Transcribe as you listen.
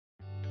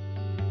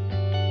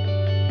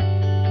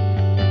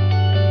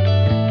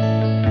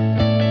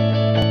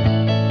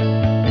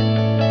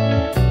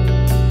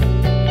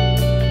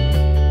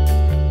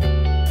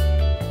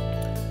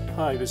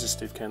this is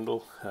Steve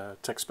Kendall,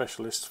 tech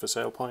specialist for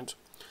SailPoint.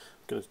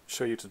 I'm going to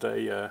show you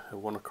today a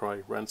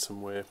WannaCry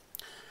Ransomware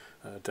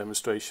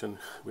demonstration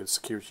with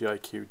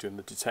SecurityIQ doing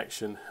the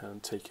detection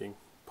and taking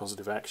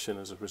positive action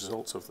as a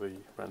result of the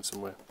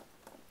ransomware.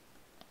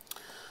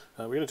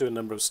 We're going to do a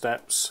number of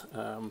steps.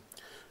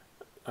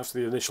 After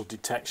the initial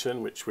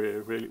detection, which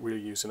we're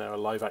really using our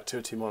live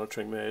activity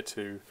monitoring there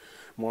to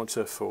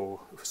monitor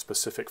for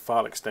specific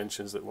file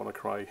extensions that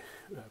WannaCry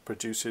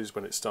produces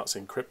when it starts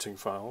encrypting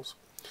files.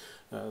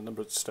 A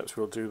number of steps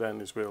we'll do then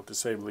is we'll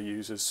disable the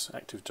user's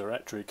Active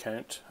Directory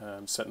account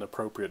and set an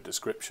appropriate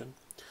description.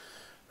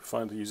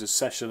 Find the user's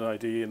session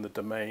ID in the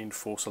domain,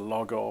 force a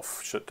log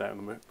off, shut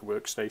down the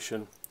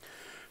workstation,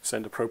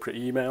 send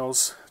appropriate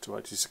emails to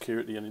IT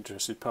security and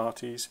interested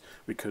parties.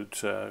 We could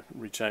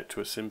reach out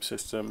to a SIM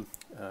system,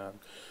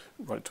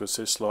 write to a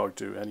syslog,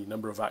 do any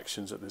number of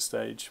actions at this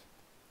stage.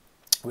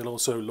 We'll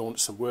also launch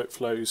some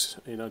workflows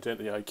in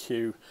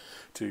IdentityIQ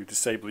to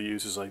disable the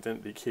user's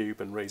identity cube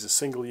and raise a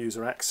single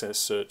user access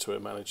cert to a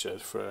manager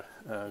for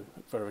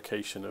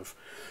verification of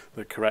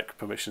the correct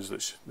permissions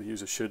that the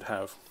user should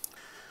have.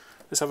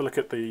 Let's have a look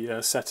at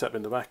the setup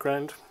in the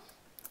background.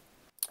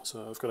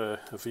 So I've got a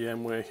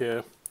VMware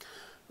here,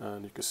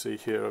 and you can see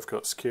here I've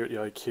got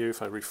SecurityIQ.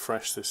 If I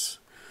refresh this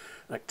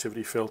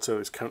activity filter,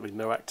 there's currently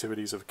no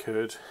activities have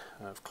occurred.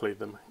 I've cleared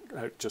them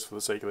out just for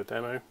the sake of the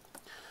demo.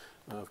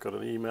 I've got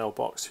an email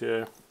box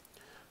here.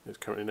 There's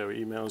currently no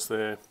emails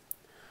there.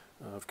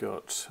 I've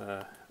got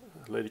a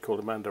lady called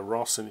Amanda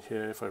Ross in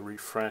here. If I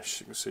refresh,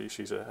 you can see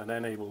she's an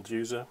enabled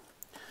user.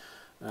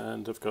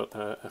 And I've got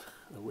a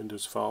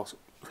Windows file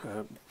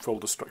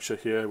folder structure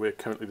here where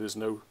currently there's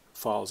no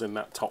files in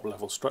that top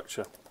level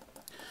structure.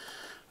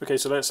 Okay,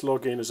 so let's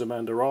log in as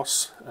Amanda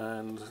Ross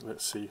and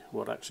let's see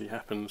what actually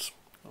happens.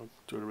 I'll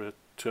do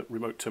a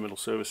remote terminal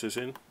services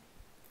in.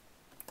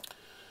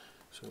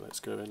 So let's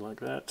go in like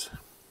that.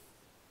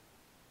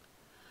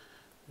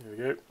 There we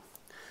go.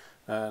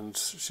 And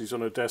she's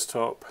on her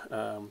desktop.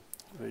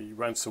 The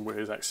ransomware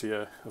is actually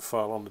a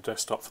file on the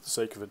desktop for the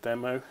sake of a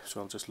demo, so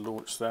I'll just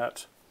launch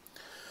that.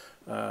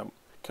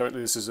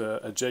 Currently this is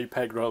a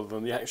JPEG rather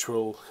than the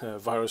actual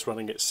virus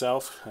running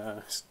itself.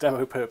 It's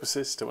demo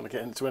purposes, don't want to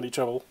get into any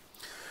trouble.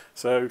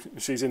 So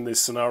she's in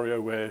this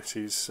scenario where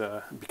she's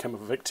become a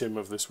victim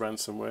of this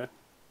ransomware,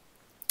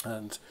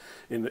 and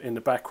in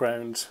the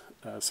background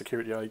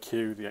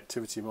SecurityIQ, the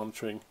activity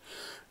monitoring,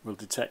 will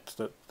detect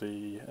that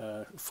the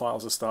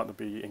files are starting to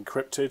be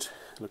encrypted,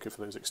 looking for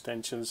those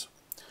extensions,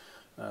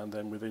 and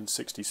then within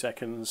 60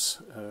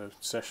 seconds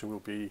session will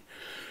be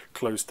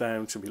closed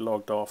down, should be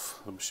logged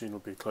off, the machine will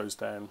be closed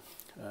down,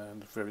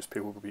 and various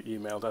people will be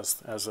emailed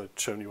as I've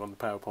shown you on the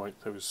PowerPoint,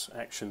 those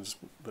actions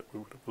that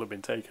will have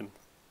been taken.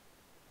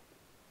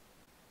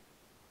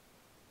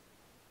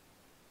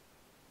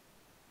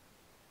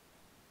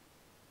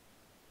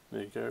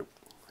 There you go,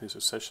 here's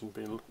a session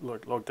being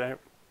logged out,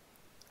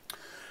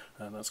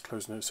 and that's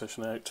closing the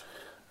session out.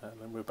 And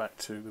then we're back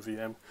to the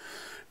VM.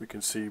 We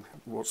can see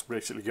what's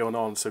basically going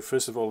on. So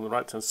first of all, on the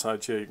right hand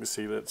side here you can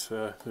see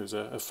that there's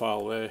a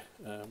file there.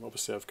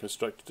 Obviously I've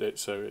constructed it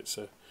so it's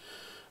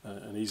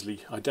an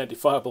easily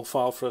identifiable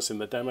file for us in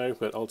the demo,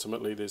 but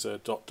ultimately there's a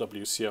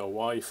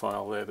 .wcry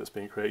file there that's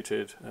been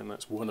created, and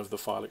that's one of the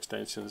file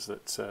extensions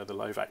that the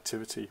live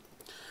activity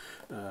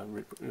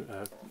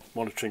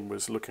monitoring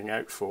was looking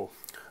out for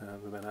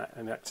and then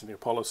enacting a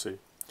policy.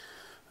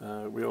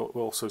 We'll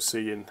also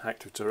see in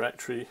Active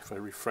Directory, if I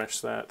refresh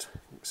that,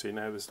 you can see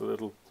now there's the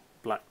little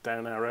black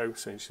down arrow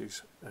saying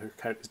her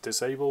account is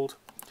disabled.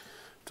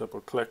 Double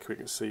click, we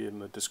can see in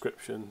the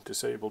description,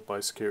 disabled by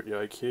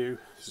SecurityIQ.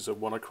 This is a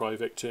WannaCry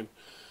victim,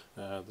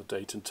 the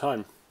date and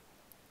time.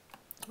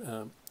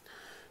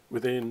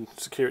 Within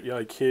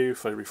SecurityIQ,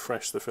 if I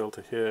refresh the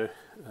filter here,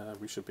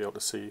 we should be able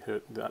to see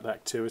that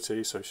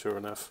activity. So sure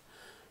enough,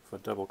 if I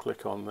double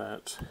click on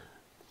that,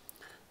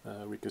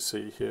 we can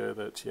see here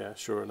that, yeah,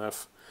 sure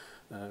enough,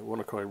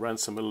 WannaCry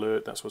ransom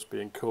alert, that's what's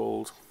being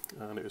called,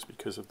 and it was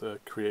because of the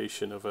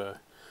creation of a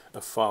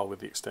file with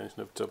the extension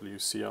of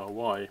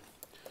WCRY.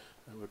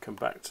 And we'll come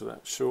back to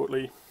that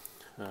shortly.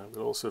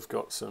 We'll also have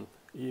got some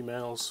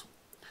emails.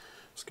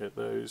 Let's get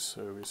those.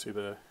 So we see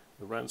the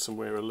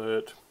ransomware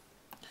alert.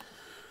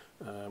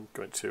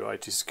 Going to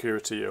IT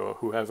security or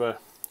whoever.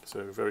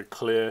 So very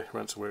clear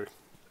ransomware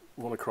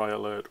WannaCry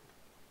alert.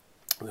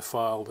 The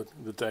file,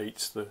 the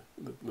date, the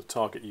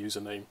target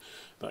username,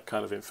 that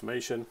kind of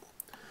information.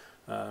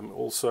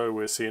 Also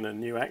we're seeing a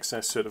new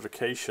access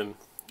certification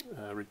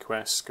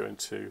request going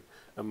to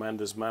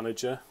Amanda's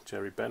manager,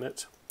 Jerry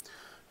Bennett,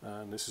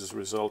 and this is a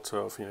result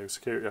of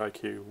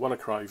SecurityIQ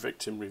WannaCry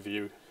victim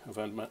review of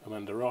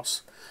Amanda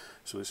Ross.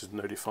 So this is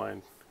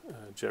notifying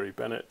Jerry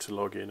Bennett to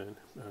log in and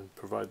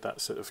provide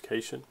that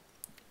certification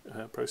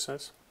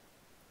process.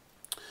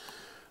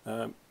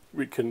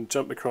 We can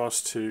jump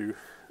across to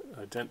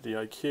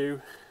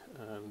IdentityIQ,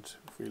 and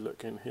if we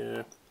look in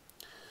here,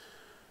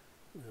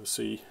 we'll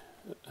see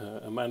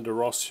Amanda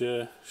Ross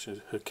here.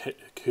 Her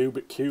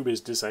cube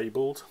is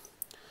disabled,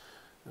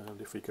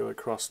 and if we go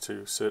across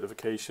to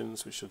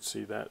certifications, we should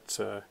see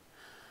that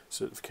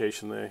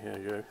certification there. Here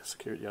you go,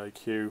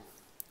 SecurityIQ,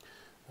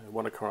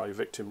 WannaCry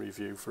victim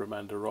review for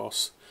Amanda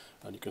Ross,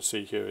 and you can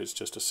see here it's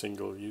just a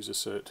single user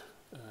cert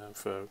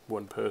for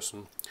one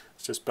person.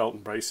 It's just belt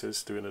and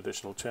braces doing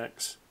additional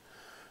checks.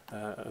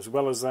 As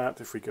well as that,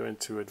 if we go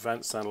into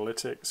advanced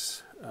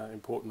analytics,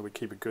 important we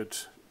keep a good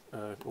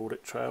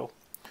audit trail.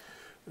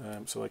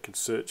 So I can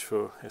search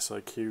for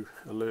SIQ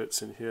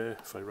alerts in here.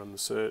 If I run the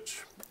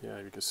search, yeah,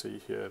 you can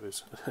see here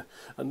there's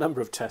a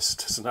number of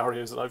test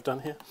scenarios that I've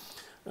done here.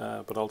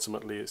 But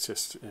ultimately it's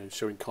just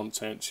showing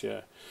content.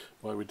 Yeah,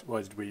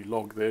 why did we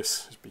log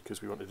this? It's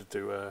because we wanted to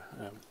do a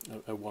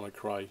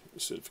WannaCry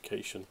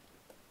certification.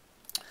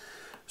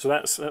 So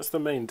that's the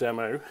main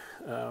demo.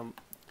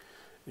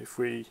 If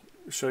we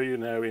show you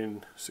now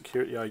in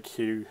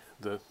SecurityIQ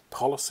the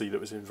policy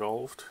that was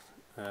involved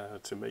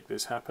to make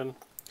this happen,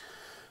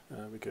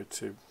 we go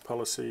to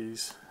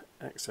policies,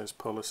 access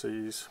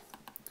policies,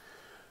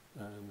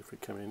 and if we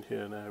come in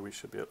here now we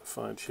should be able to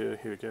find here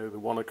we go, the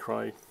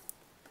WannaCry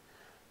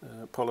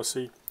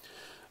policy,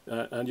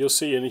 and you'll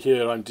see in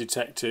here I'm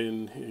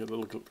detecting a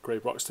little grey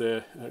box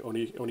there,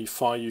 only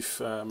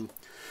 5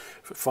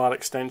 file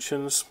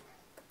extensions.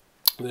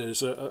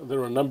 There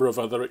are a number of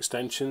other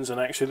extensions,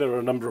 and actually there are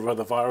a number of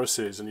other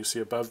viruses, and you see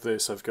above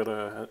this I've got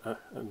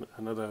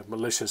another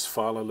malicious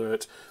file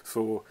alert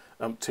for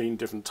umpteen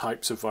different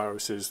types of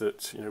viruses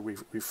that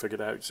we've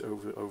figured out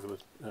over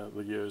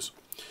the years.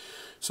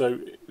 So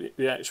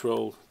the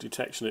actual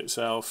detection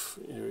itself,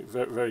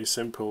 very, very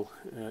simple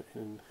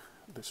in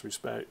this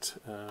respect.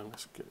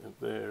 Let's get in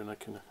there and I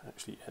can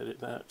actually edit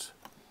that,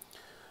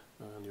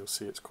 and you'll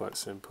see it's quite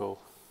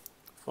simple.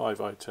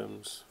 5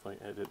 items. If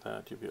I edit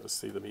that, you'll be able to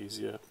see them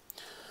easier.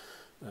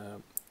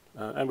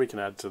 And we can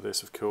add to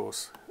this, of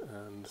course.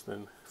 And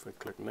then if I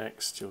click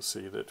next, you'll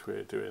see that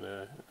we're doing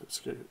a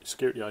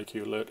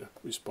SecurityIQ alert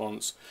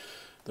response,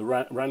 the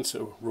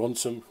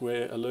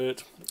ransomware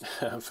alert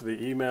for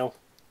the email,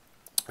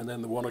 and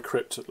then the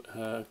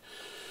WannaCrypt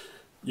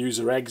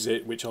user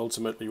exit, which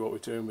ultimately what we're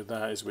doing with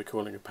that is we're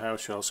calling a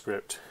PowerShell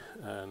script,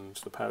 and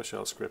the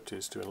PowerShell script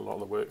is doing a lot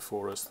of the work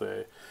for us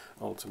there.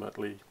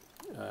 Ultimately,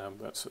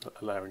 that's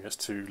allowing us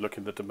to look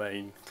in the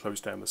domain, close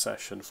down the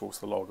session, force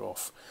the log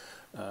off,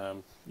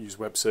 use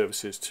web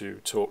services to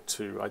talk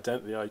to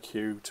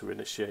IdentityIQ to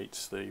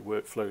initiate the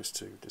workflows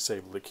to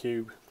disable the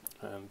queue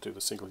and do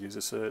the single user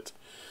cert,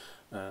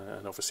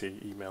 and obviously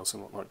emails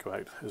and whatnot go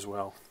out as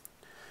well.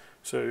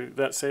 So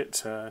that's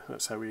it.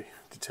 That's how we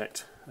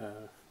detect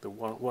the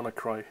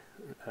WannaCry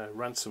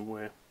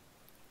ransomware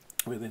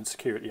within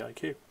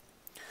SecurityIQ.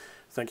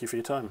 Thank you for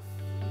your time.